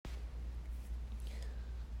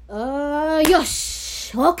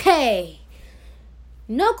Yosh. Okay.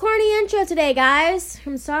 No corny intro today, guys.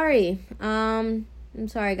 I'm sorry. I'm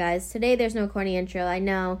sorry, guys. Today there's no corny intro. I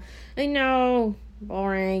know.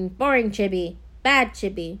 Boring Chibi. Bad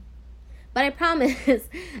Chibi. But I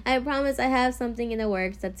promise I have something in the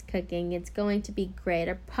works that's cooking. It's going to be great.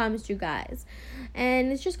 I promise you guys.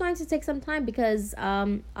 And it's just going to take some time because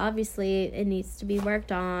obviously it needs to be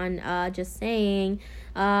worked on. Just saying.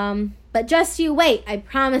 But just you wait. I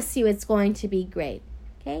promise you it's going to be great.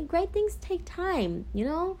 Okay? Great things take time,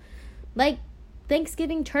 Like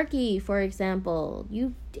Thanksgiving turkey, for example.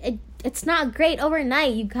 It's not great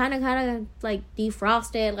overnight. You kind of like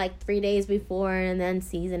defrost it like 3 days before and then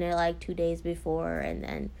season it like 2 days before and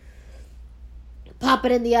then pop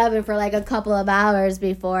it in the oven for like a couple of hours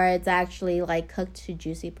before it's actually like cooked to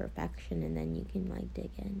juicy perfection, and then you can like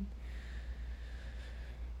dig in.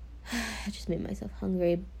 I just made myself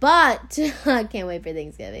hungry, but I can't wait for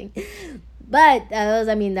Thanksgiving. But that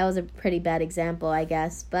was a pretty bad example, I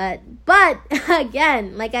guess. But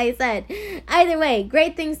again, like I said, either way,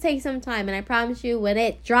 great things take some time, and I promise you, when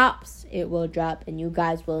it drops, it will drop, and you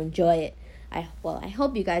guys will enjoy it. I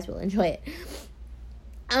hope you guys will enjoy it.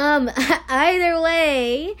 Either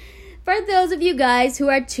way, for those of you guys who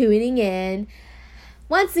are tuning in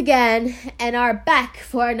once again and are back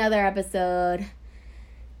for another episode.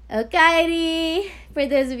 Alrighty, for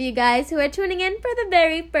those of you guys who are tuning in for the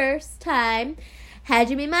very first time,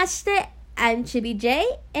 hajimemashite, I'm Chibi J,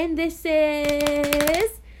 and this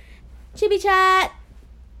is Chibi Chat.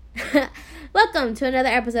 Welcome to another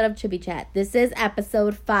episode of Chibi Chat. This is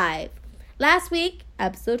episode 5. Last week,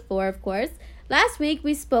 episode 4, of course. Last week,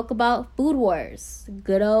 we spoke about Food Wars.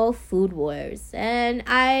 Good old Food Wars. And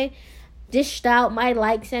I dished out my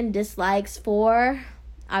likes and dislikes for,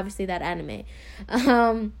 obviously, that anime.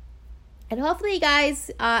 And hopefully you guys,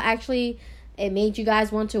 it made you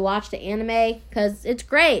guys want to watch the anime, because it's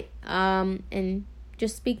great. And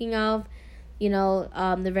just speaking of,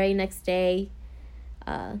 the very next day,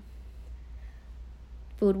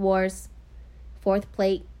 Food Wars, 4th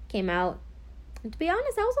plate came out. And to be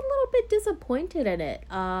honest, I was a little bit disappointed in it.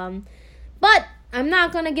 But I'm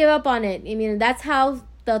not going to give up on it. I mean, that's how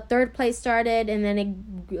the 3rd plate started, and then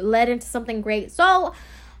it led into something great. So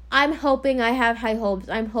I'm hoping, I have high hopes.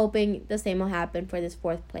 I'm hoping the same will happen for this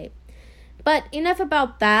 4th plate. But enough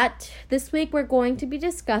about that. This week we're going to be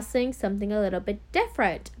discussing something a little bit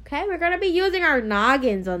different. Okay? We're going to be using our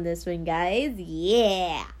noggins on this one, guys.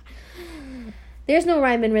 Yeah. There's no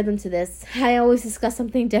rhyme and rhythm to this. I always discuss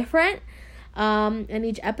something different in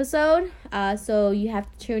each episode. So you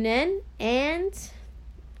have to tune in and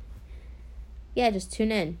just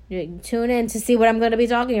tune in. Tune in to see what I'm going to be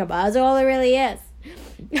talking about. That's all it really is.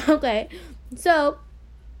 Okay, so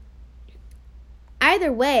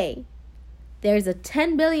either way, there's a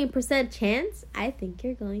 10 billion% chance I think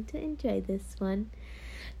you're going to enjoy this one.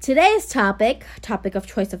 Today's topic of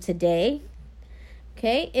choice of today,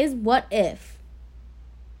 okay, is what if.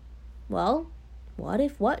 Well, what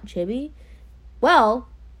if what, Chibi? Well,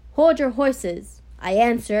 hold your horses. I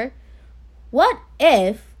answer, what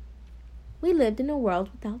if we lived in a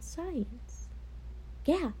world without science?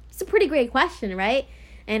 Yeah, it's a pretty great question, right?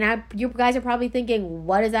 And you guys are probably thinking,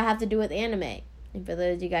 what does that have to do with anime? And for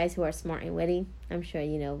those of you guys who are smart and witty, I'm sure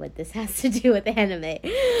you know what this has to do with anime.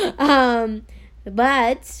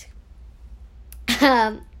 But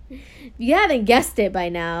if you haven't guessed it by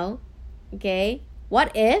now, okay,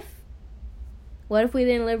 what if we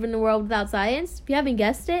didn't live in a world without science? If you haven't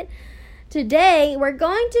guessed it, today we're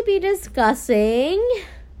going to be discussing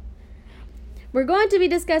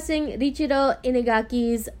Riichiro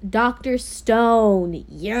Inagaki's Dr. Stone.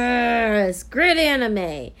 Yes! Great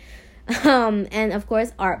anime! And of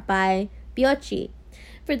course, art by Byochi.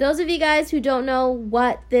 For those of you guys who don't know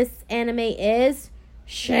what this anime is,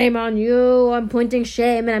 shame on you. I'm pointing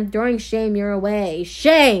shame and I'm throwing shame your way.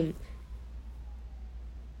 Shame!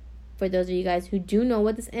 For those of you guys who do know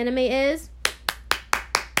what this anime is,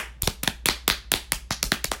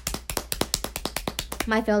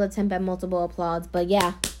 my failed attempt at multiple applause, but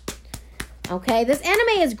yeah. Okay, this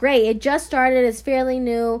anime is great. It just started. It's fairly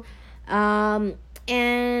new. And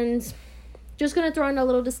just going to throw in a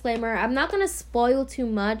little disclaimer. I'm not going to spoil too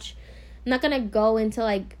much. I'm not going to go into,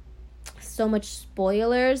 like, so much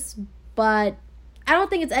spoilers. But I don't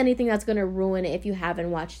think it's anything that's going to ruin it if you haven't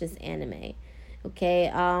watched this anime.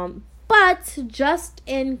 Okay, but just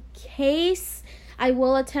in case, I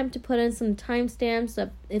will attempt to put in some timestamps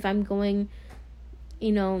if I'm going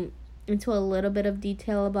into a little bit of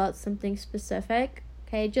detail about something specific,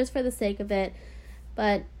 okay, just for the sake of it.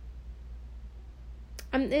 But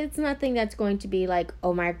It's nothing that's going to be like,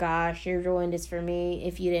 oh my gosh, you ruined this for me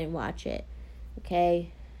if you didn't watch it.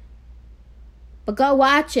 Okay? But go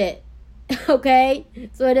watch it. Okay?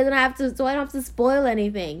 So I don't have to spoil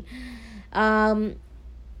anything. And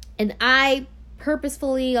I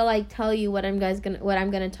purposefully like tell you what I'm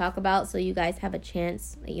gonna talk about, so you guys have a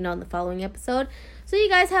chance, in the following episode. So you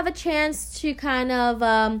guys have a chance to kind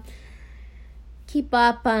of keep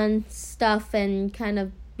up on stuff and kind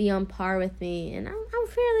of be on par with me. And I'm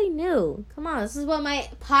fairly new. Come on, this is what my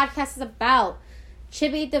podcast is about.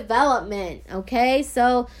 Chibi development, okay?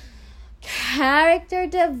 So character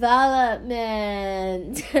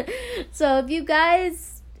development. So if you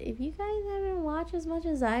guys haven't watched as much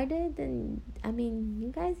as I did, then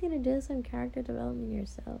you guys need to do some character development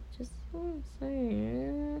yourself. Just what I'm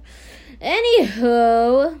saying.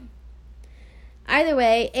 Anywho, either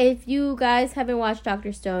way, if you guys haven't watched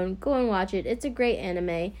Dr. Stone, go and watch it. It's a great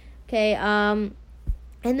anime. Okay.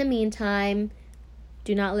 In the meantime,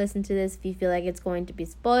 do not listen to this if you feel like it's going to be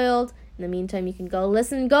spoiled. In the meantime, you can go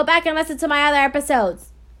back and listen to my other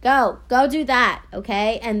episodes. Go do that,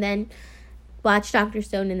 okay? And then watch Dr.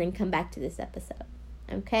 Stone and then come back to this episode,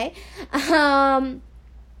 okay?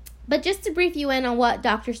 But just to brief you in on what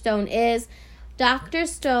Dr. Stone is, Dr.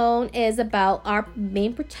 Stone is about our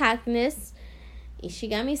main protagonist,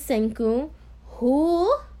 Ishigami Senku,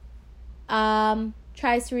 who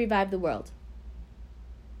tries to revive the world.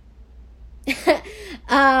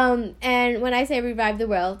 And when I say revive the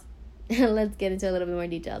world, let's get into a little bit more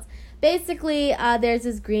details. Basically, there's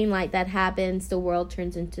this green light that happens. The world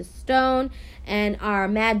turns into stone, and our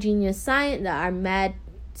mad genius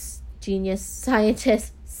scientist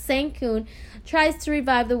Senkun tries to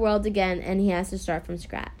revive the world again, and he has to start from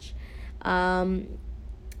scratch.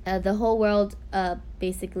 The whole world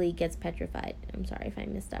basically gets petrified. I'm sorry if I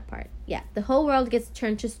missed that part. Yeah, the whole world gets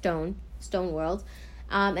turned to stone world.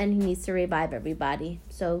 And he needs to revive everybody.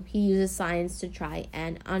 So he uses science to try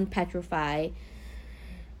and unpetrify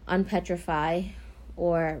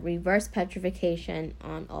or reverse petrification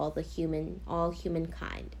on all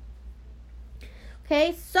humankind.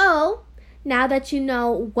 Okay, so now that you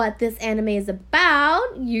know what this anime is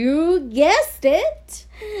about, you guessed it.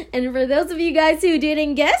 And for those of you guys who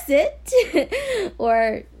didn't guess it,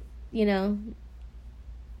 or,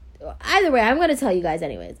 either way, I'm going to tell you guys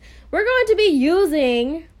anyways. We're going to be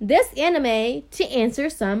using this anime to answer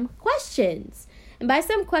some questions. And by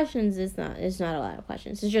some questions, it's not a lot of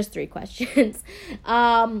questions. It's just 3 questions.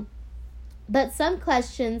 But some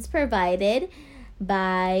questions provided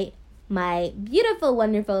by my beautiful,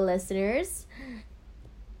 wonderful listeners.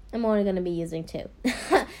 I'm only going to be using 2.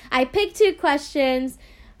 I picked 2 questions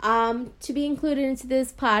to be included into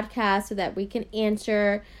this podcast so that we can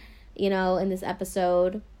answer, in this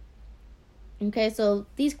episode. Okay, so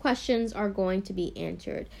these questions are going to be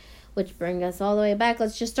answered, which brings us all the way back.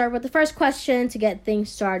 Let's just start with the first question to get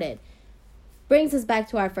things started. Brings us back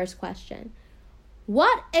to our first question.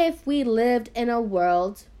 What if we lived in a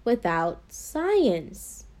world without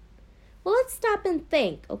science? Well, let's stop and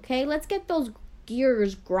think, okay? Let's get those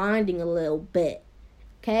gears grinding a little bit,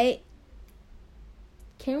 okay?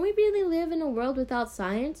 Can we really live in a world without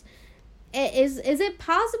science? Is it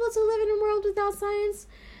possible to live in a world without science?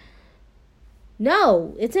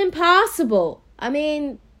 No, it's impossible.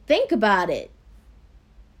 Think about it.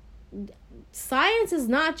 Science is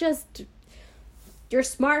not just your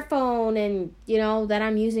smartphone and, that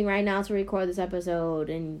I'm using right now to record this episode.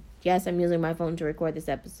 And yes, I'm using my phone to record this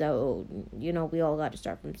episode. We all got to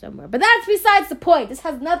start from somewhere. But that's besides the point. This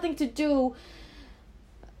has nothing to do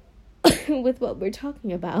with what we're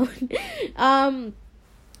talking about.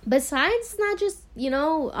 But science is not just,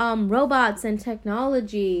 robots and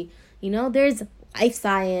technology. There's life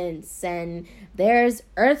science and there's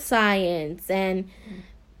earth science. And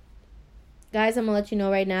guys, I'm gonna let you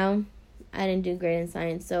know right now, I didn't do great in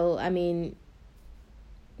science. So,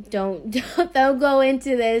 don't go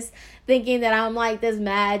into this thinking that I'm like this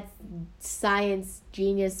mad science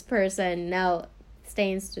genius person. No,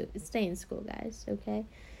 stay in school, guys. Okay,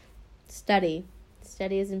 study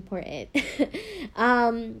is important.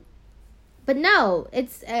 But no,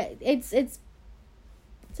 it's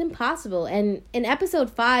impossible. And in episode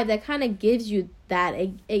 5, that kind of gives you that.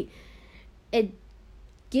 It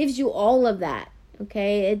gives you all of that.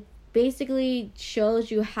 Okay, it basically shows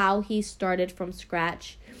you how he started from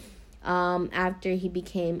scratch after he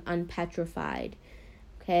became unpetrified.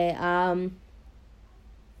 Okay,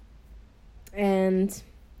 and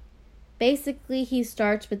basically he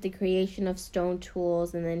starts with the creation of stone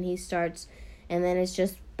tools, and then it's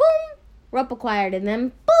just boom, rope acquired, and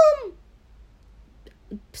then boom,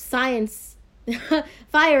 science,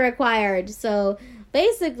 fire acquired. So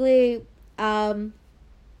basically,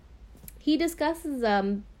 he discusses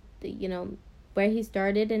where he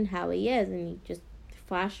started and how he is, and he just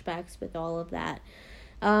flashbacks with all of that.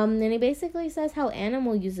 And he basically says how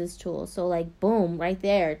Animal uses tools. So, like, boom, right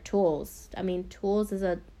there, tools. I mean, tools is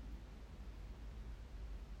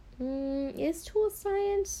is tools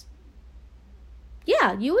science?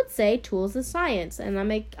 Yeah, you would say tools is science, and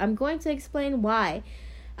I'm going to explain why.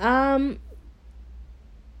 I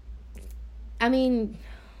mean,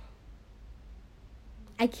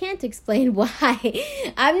 I can't explain why.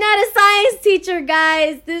 I'm not a science teacher,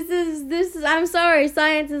 guys. This is I'm sorry,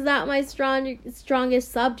 science is not my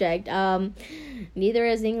strongest subject. Neither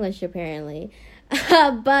is English, apparently.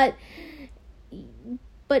 But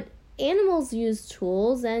animals use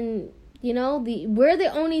tools, and we're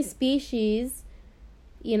the only species,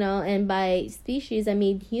 and by species I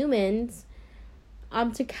mean humans,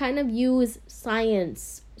 to kind of use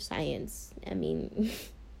science. I mean,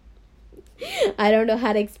 I don't know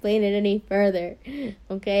how to explain it any further.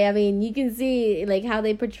 Okay, I mean, you can see like how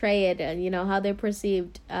they portray it, and how they're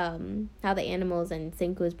perceived, how the animals and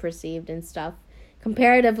Senku is perceived and stuff.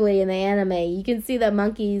 Comparatively in the anime, you can see the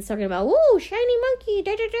monkeys talking about, "Ooh, shiny monkey!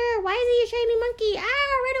 Da da da! Why is he a shiny monkey?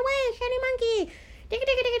 Ah, right away, shiny monkey! Digga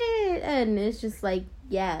digga digga digga!" And it's just like,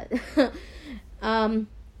 yeah.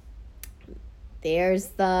 There's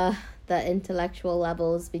the intellectual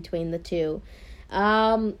levels between the two.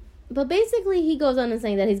 But basically, he goes on and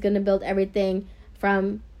saying that he's going to build everything I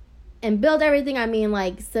mean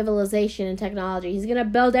like civilization and technology. He's going to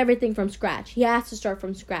build everything from scratch. He has to start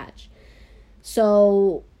from scratch.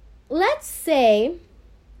 So, let's say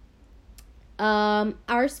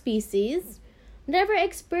our species never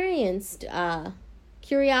experienced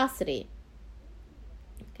curiosity.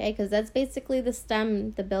 Okay, because that's basically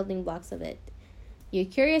the building blocks of it. You're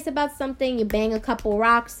curious about something, you bang a couple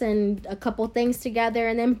rocks and a couple things together,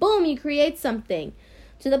 and then boom, you create something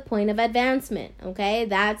to the point of advancement, okay?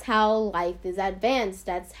 That's how life is advanced.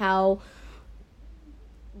 That's how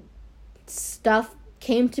stuff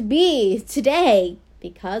came to be today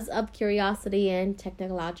because of curiosity and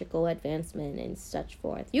technological advancement and such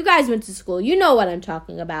forth. You guys went to school. You know what I'm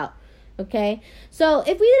talking about, okay? So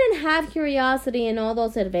if we didn't have curiosity and all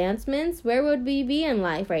those advancements, where would we be in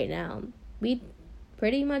life right now? We'd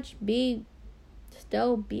pretty much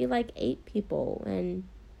still be like 8 people and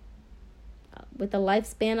with a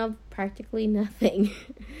lifespan of practically nothing.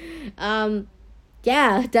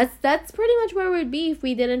 Yeah, that's pretty much where we'd be if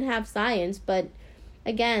we didn't have science. But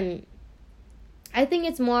again, I think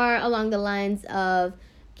it's more along the lines of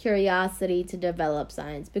curiosity to develop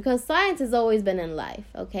science, because science has always been in life,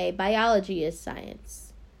 okay? Biology is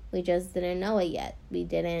science. We just didn't know it yet. We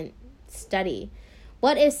didn't study.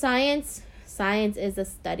 What is science? Science is a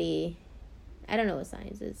study. I don't know what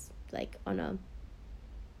science is, like on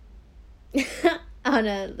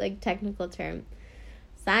a like technical term.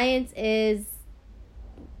 Science is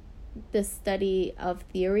the study of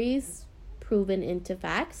theories proven into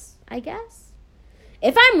facts, I guess.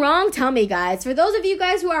 If I'm wrong, tell me, guys. For those of you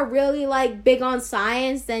guys who are really like big on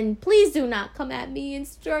science, then please do not come at me and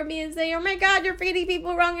storm me and say, "Oh my God, you're feeding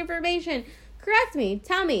people wrong information." Correct me.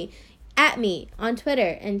 Tell me. At me on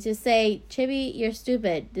Twitter and just say, "Chibi, you're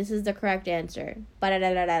stupid. This is the correct answer."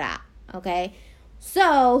 Okay?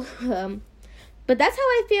 So, but that's how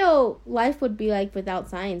I feel life would be like without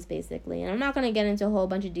science, basically. And I'm not going to get into a whole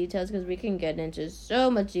bunch of details because we can get into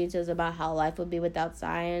so much details about how life would be without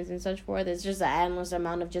science and such forth. It's just an endless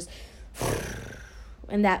amount of just...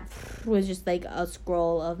 And that was just like a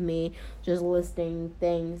scroll of me just listing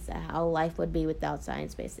things, how life would be without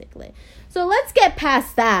science, basically. So let's get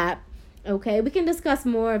past that. Okay, we can discuss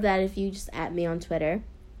more of that if you just at me on Twitter.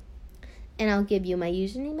 And I'll give you my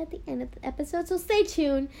username at the end of the episode. So stay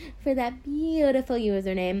tuned for that beautiful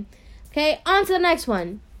username. Okay, on to the next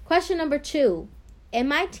one. Question number 2.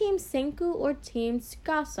 Am I Team Senku or Team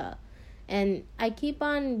Tsukasa? And I keep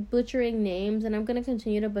on butchering names, and I'm going to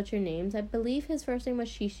continue to butcher names. I believe his first name was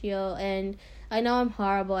Shishio, and I know I'm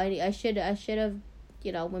horrible. I should have,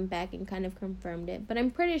 went back and kind of confirmed it. But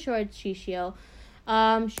I'm pretty sure it's Shishio.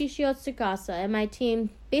 Shishio Tsukasa. Am I Team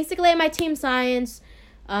Science,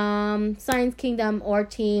 Science Kingdom, or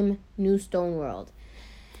Team New Stone World?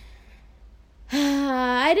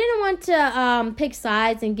 I didn't want to pick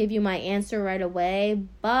sides and give you my answer right away,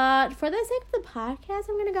 but for the sake of the podcast,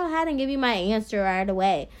 I'm going to go ahead and give you my answer right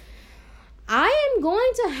away. I am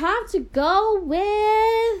going to have to go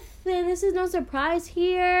with, and this is no surprise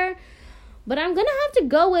here, but I'm going to have to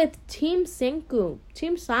go with Team Senku,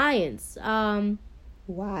 Team Science.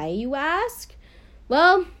 Why, you ask?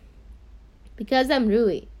 Well, because I'm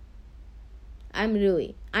Rui.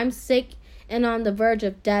 I'm sick and on the verge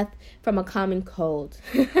of death from a common cold.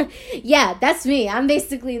 Yeah, that's me. I'm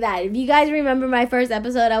basically that. If you guys remember my first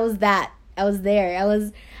episode, I was that. I was there. I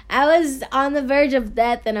was on the verge of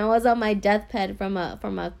death, and I was on my deathbed from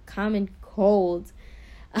a common cold.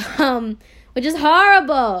 Which is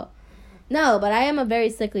horrible. No, but I am a very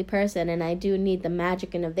sickly person, and I do need the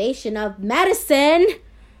magic innovation of medicine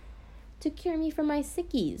to cure me from my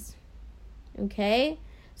sickies. Okay?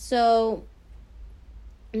 So,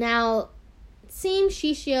 now, Team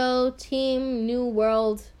Shishio, Team New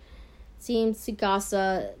World, Team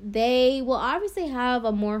Tsukasa, they will obviously have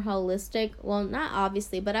a more holistic, well, not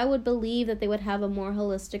obviously, but I would believe that they would have a more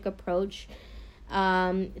holistic approach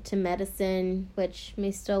to medicine, which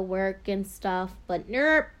may still work and stuff, but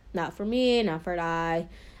nope, not for me, not for I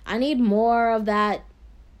need more of that,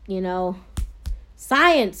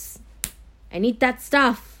 science. I need that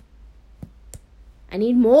stuff. I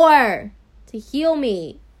need more to heal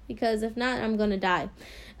me, because if not, I'm gonna die.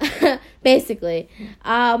 Basically.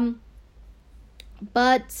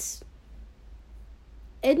 But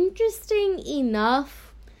interesting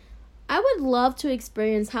enough, I would love to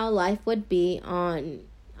experience how life would be on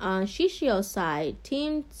Shishio's side,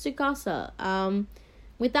 Team Tsukasa,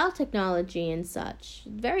 without technology and such.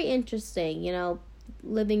 Very interesting,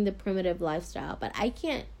 living the primitive lifestyle. But I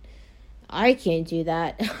can't do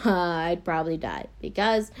that. I'd probably die,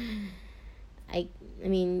 because I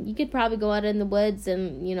mean, you could probably go out in the woods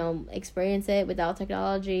and, experience it without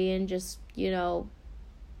technology and just,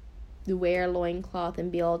 wear a loincloth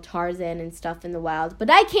and be all Tarzan and stuff in the wild. But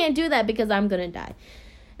I can't do that because I'm gonna die.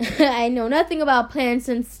 I know nothing about plants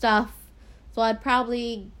and stuff, so I'd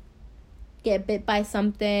probably get bit by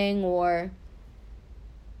something or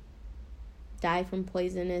die from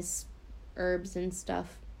poisonous herbs and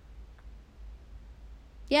stuff.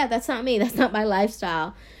 Yeah, that's not me. That's not my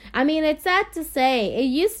lifestyle. I mean, it's sad to say. It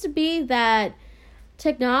used to be that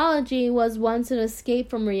technology was once an escape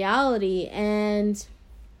from reality, and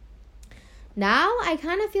now I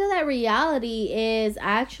kind of feel that reality is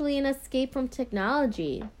actually an escape from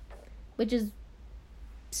technology, which is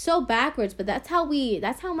so backwards, but that's how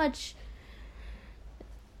much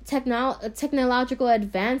technological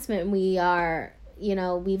advancement we are,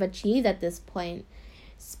 we've achieved at this point.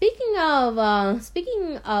 Speaking of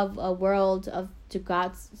a world of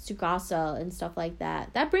Tsukasa and stuff like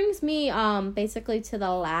that, that brings me basically to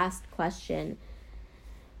the last question.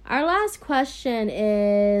 Our last question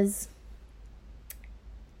is,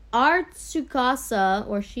 are Tsukasa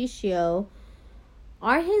or Shishio,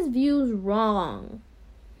 are his views wrong?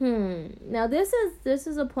 Now this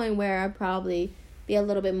is a point where I'd probably be a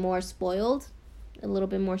little bit more spoiled, a little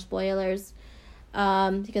bit more spoilers,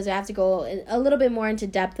 because I have to go a little bit more into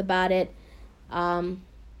depth about it.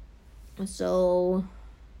 So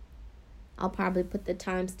I'll probably put the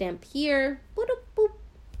timestamp here. Boop, boop.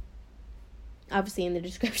 Obviously in the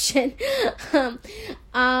description.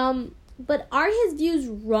 But are his views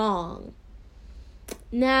wrong?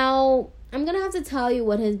 Now, I'm going to have to tell you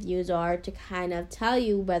what his views are to kind of tell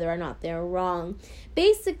you whether or not they're wrong.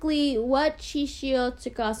 Basically, what Shishio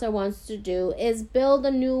Tsukasa wants to do is build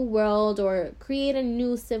a new world or create a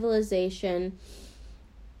new civilization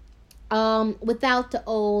without the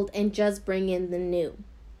old and just bring in the new.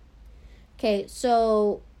 Okay,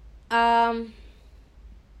 so I'm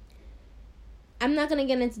not going to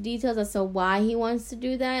get into details as to why he wants to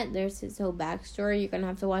do that. There's his whole backstory. You're going to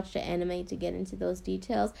have to watch the anime to get into those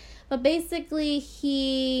details. But basically,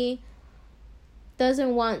 he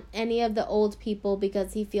doesn't want any of the old people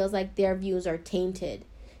because he feels like their views are tainted.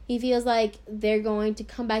 He feels like they're going to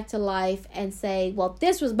come back to life and say, well,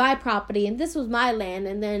 this was my property and this was my land,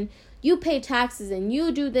 and then you pay taxes and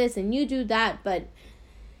you do this and you do that, but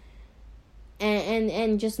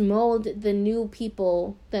and just mold the new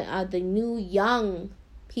people, the new young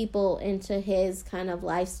people into his kind of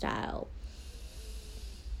lifestyle.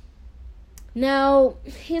 Now,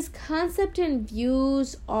 his concept and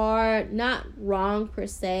views are not wrong per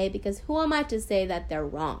se, because who am I to say that they're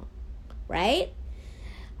wrong, right?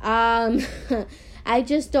 I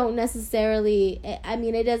just don't necessarily, I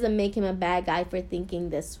mean, it doesn't make him a bad guy for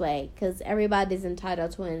thinking this way, because everybody's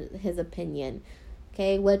entitled to his opinion,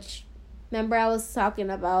 okay? Which, remember I was talking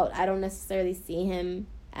about, I don't necessarily see him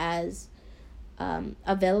as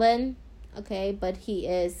a villain, okay? But he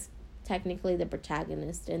is technically the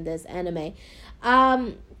protagonist in this anime.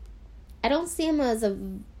 I don't see him as a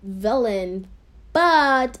villain,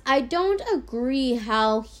 but I don't agree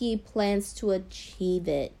how he plans to achieve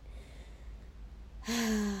it.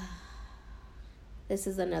 This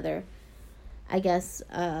is another, I guess,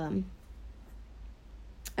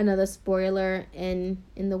 another spoiler in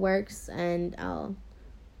the works, and I'll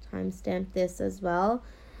timestamp this as well.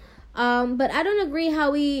 But I don't agree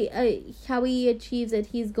how he achieves it.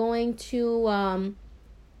 He's going to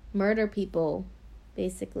murder people,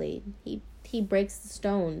 basically. He breaks the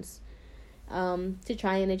stones to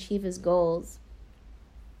try and achieve his goals.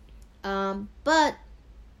 But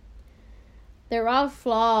there are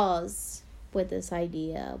flaws with this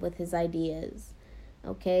idea, with his ideas.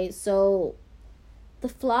 Okay, so the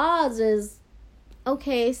flaws is,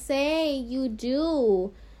 okay, say you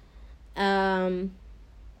do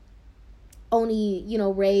only,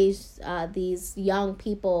 raise these young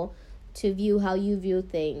people to view how you view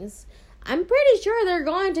things. I'm pretty sure they're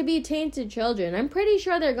going to be tainted children. I'm pretty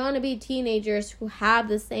sure they're going to be teenagers who have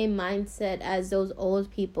the same mindset as those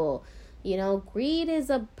old people. Greed is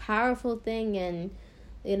a powerful thing, and,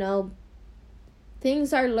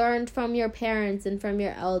 things are learned from your parents and from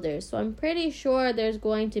your elders. So I'm pretty sure there's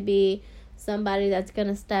going to be somebody that's going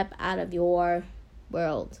to step out of your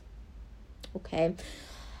world. Okay?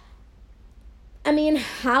 I mean,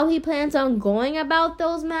 how he plans on going about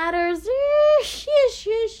those matters,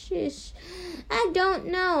 I don't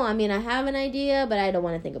know. I mean, I have an idea, but I don't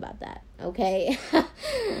want to think about that. Okay?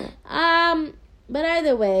 But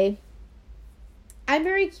either way, I'm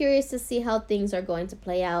very curious to see how things are going to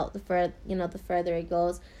play out the further it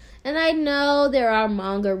goes. And I know there are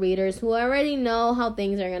manga readers who already know how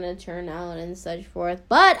things are going to turn out and such forth.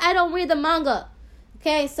 But I don't read the manga.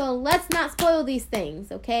 Okay, so let's not spoil these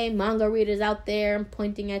things, okay? Manga readers out there, I'm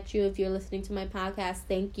pointing at you if you're listening to my podcast.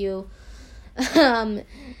 Thank you. But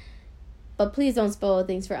please don't spoil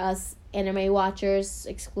things for us anime watchers,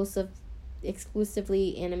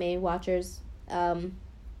 exclusively anime watchers.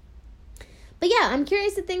 But yeah, I'm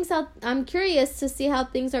curious to see how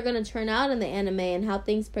things are going to turn out in the anime and how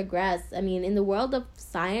things progress. I mean, in the world of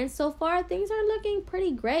science so far, things are looking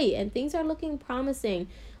pretty great and things are looking promising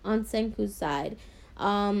on Senku's side.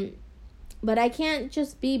 But I can't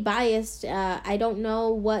just be biased. I don't know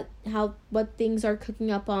what things are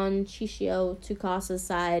cooking up on Shishio Tsukasa's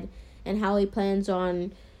side and how he plans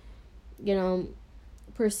on,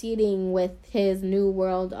 proceeding with his new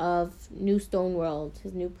stone world,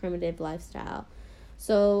 his new primitive lifestyle.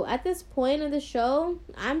 So at this point of the show,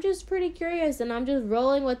 I'm just pretty curious and I'm just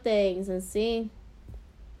rolling with things and see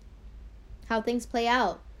how things play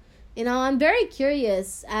out. I'm very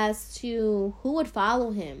curious as to who would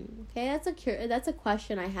follow him. Okay, that's a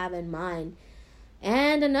question I have in mind.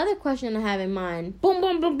 And another question I have in mind. Boom,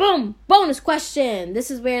 boom, boom, boom. Bonus question.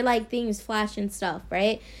 This is where things flash and stuff,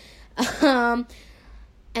 right?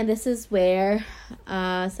 And this is where,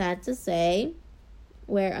 sad to say,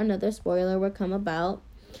 where another spoiler will come about.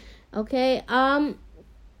 Okay,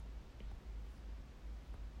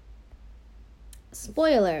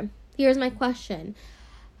 spoiler. Here's my question.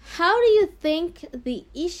 How do you think the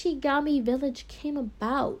Ishigami village came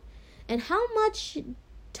about? And how much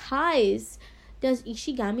ties does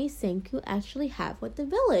Ishigami Senku actually have with the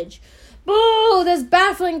village? Boo! There's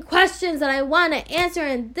baffling questions that I want to answer,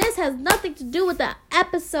 and this has nothing to do with the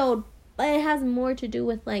episode, but it has more to do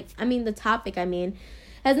with, the topic,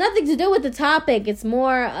 has nothing to do with the topic. It's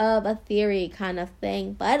more of a theory kind of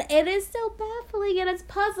thing, but it is still baffling and it's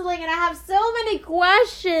puzzling, and I have so many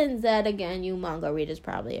questions that, again, you manga readers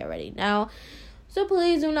probably already know. So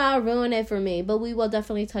please do not ruin it for me, but we will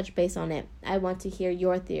definitely touch base on it. I want to hear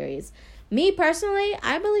your theories. Me personally,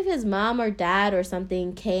 I believe his mom or dad or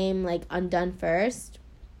something came undone first,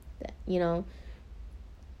 and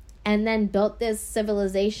then built this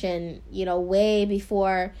civilization, way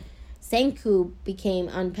before Senku became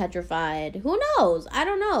unpetrified. Who knows? I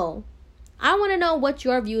don't know. I want to know what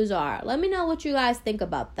your views are. Let me know what you guys think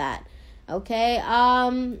about that. Okay?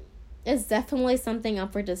 It's definitely something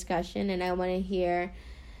up for discussion, and I want to hear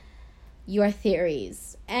your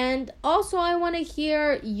theories. And also, I want to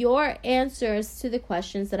hear your answers to the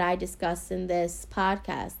questions that I discussed in this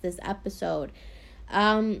podcast, this episode.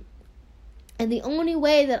 And the only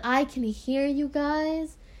way that I can hear you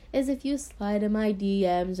guys is if you slide in my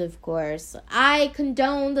DMs, of course. I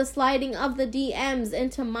condone the sliding of the DMs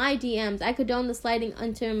into my DMs. I condone the sliding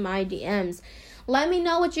into my DMs. Let me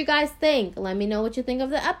know what you guys think. Let me know what you think of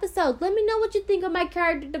the episode. Let me know what you think of my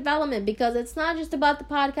character development, because it's not just about the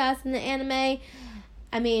podcast and the anime.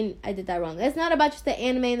 I did that wrong. It's not about just the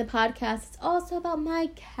anime and the podcast. It's also about my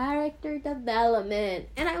character development.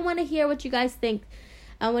 And I want to hear what you guys think.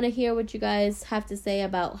 I want to hear what you guys have to say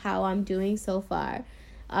about how I'm doing so far.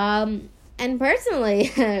 And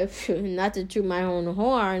personally, not to toot my own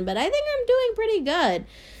horn, but I think I'm doing pretty good.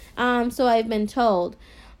 So I've been told.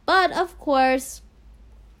 But, of course,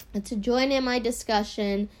 to join in my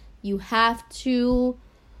discussion, you have to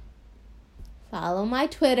follow my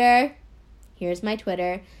Twitter. Here's my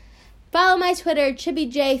Twitter. Follow my Twitter,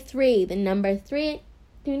 ChibiJ3, the number 3.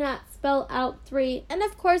 Do not spell out 3. And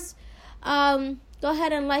of course, go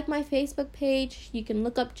ahead and like my Facebook page. You can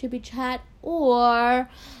look up Chibi Chat, or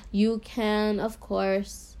you can, of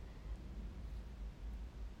course,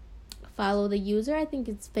 follow the user. I think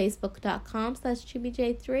it's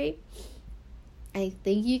facebook.com/ChibiJ3. I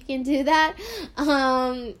think you can do that.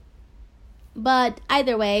 But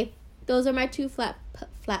either way, those are my two those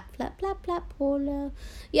are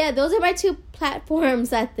my two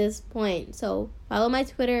platforms at this point. So follow my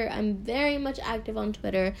Twitter. I'm very much active on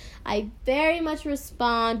Twitter. I very much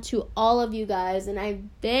respond to all of you guys, and I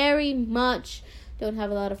very much don't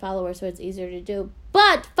have a lot of followers, so it's easier to do.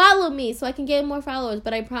 But follow me so I can get more followers.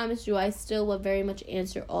 But I promise you, I still will very much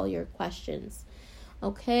answer all your questions.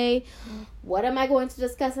 Okay, what am I going to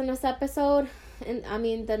discuss in this episode?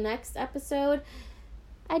 The next episode?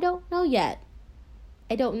 I don't know yet.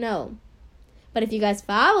 I don't know. But if you guys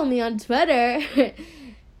follow me on Twitter,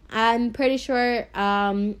 I'm pretty sure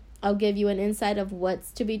I'll give you an insight of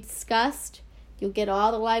what's to be discussed. You'll get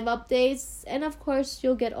all the live updates, and of course,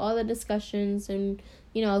 you'll get all the discussions and,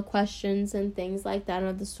 questions and things like that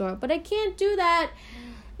of the sort. But I can't do that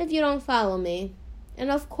if you don't follow me. And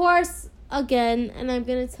of course, again, and I'm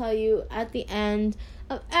going to tell you at the end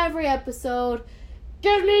of every episode,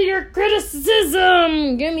 give me your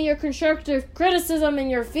criticism. Give me your constructive criticism and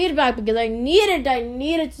your feedback, because I need it. I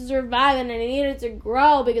need it to survive, and I need it to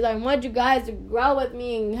grow, because I want you guys to grow with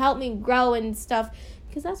me and help me grow and stuff,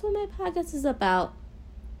 because that's what my podcast is about.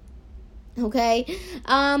 Okay?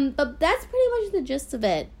 But that's pretty much the gist of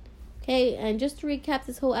it. Okay? And just to recap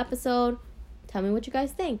this whole episode, tell me what you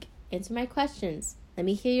guys think. Answer my questions. Let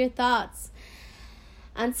me hear your thoughts.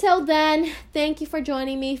 Until then, thank you for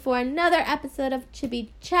joining me for another episode of Chibi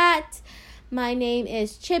Chat. My name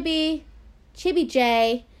is Chibi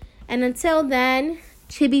J. And until then,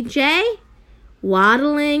 Chibi J,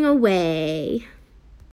 waddling away.